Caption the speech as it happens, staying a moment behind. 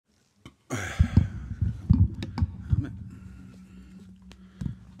2,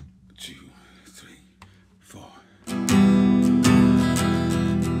 3, 4.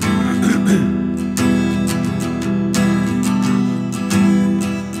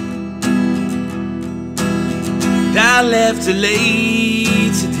 I left too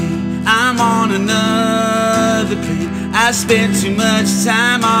late today, I'm on another plane. I spent too much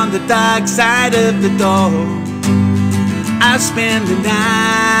time on the dark side of the door. I spent the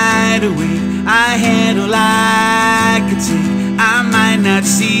night awake, I had all I could take. I might not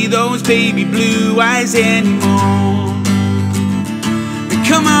see those baby blue eyes anymore. But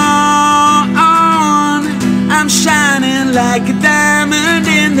come on, I'm shining like a diamond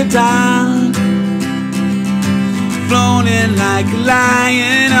in the dark, floating like a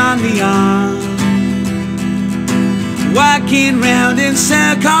lion on the arm, walking round in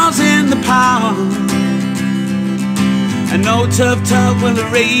circles in the park. I know tough talk will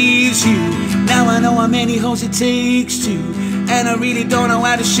erase you. Now I know how many hoes it takes to, and I really don't know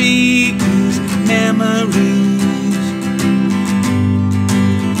how to shake these memories.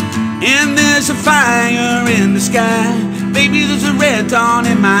 And there's a fire in the sky, baby, there's a red dawn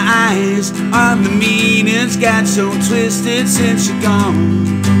in my eyes. On the meanings got so twisted since you're gone.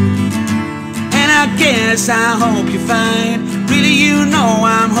 And I guess I hope you're fine. Really, you know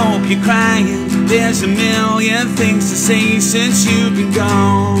I hope you're crying. There's a million things to say since you've been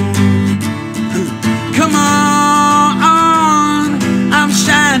gone. Come on, I'm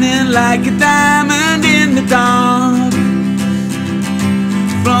shining like a diamond in the dark,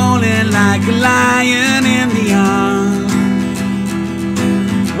 floating like a lion in the arm,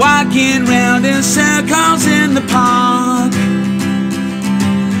 walking round in circles in the park.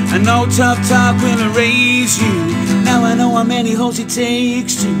 I know tough talk will erase you. Now I know how many hoes it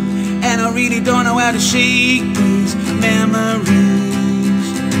takes to, and I really don't know how to shake these memories.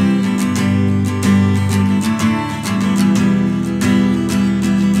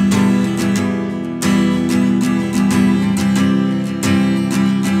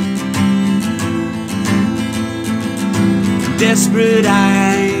 Desperate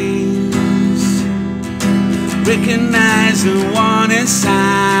eyes recognize the warning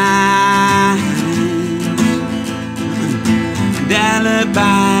signs, and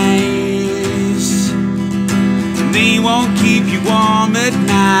alibis, they won't keep you warm at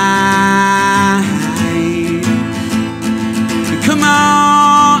night. Come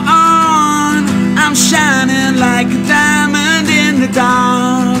on, I'm shining like a diamond in the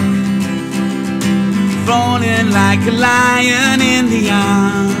dark, floating like a lion in the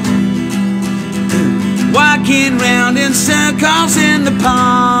arm, walking round in circles in the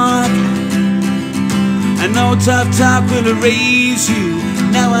park. I know tough talk will erase you.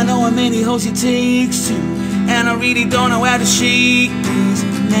 Now I know how many hoes it takes to, and I really don't know how to shake these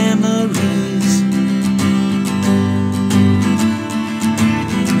memories.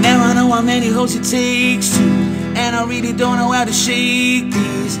 Now I know how many hoes it takes to, and I really don't know how to shake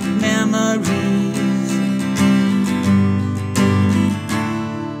these memories.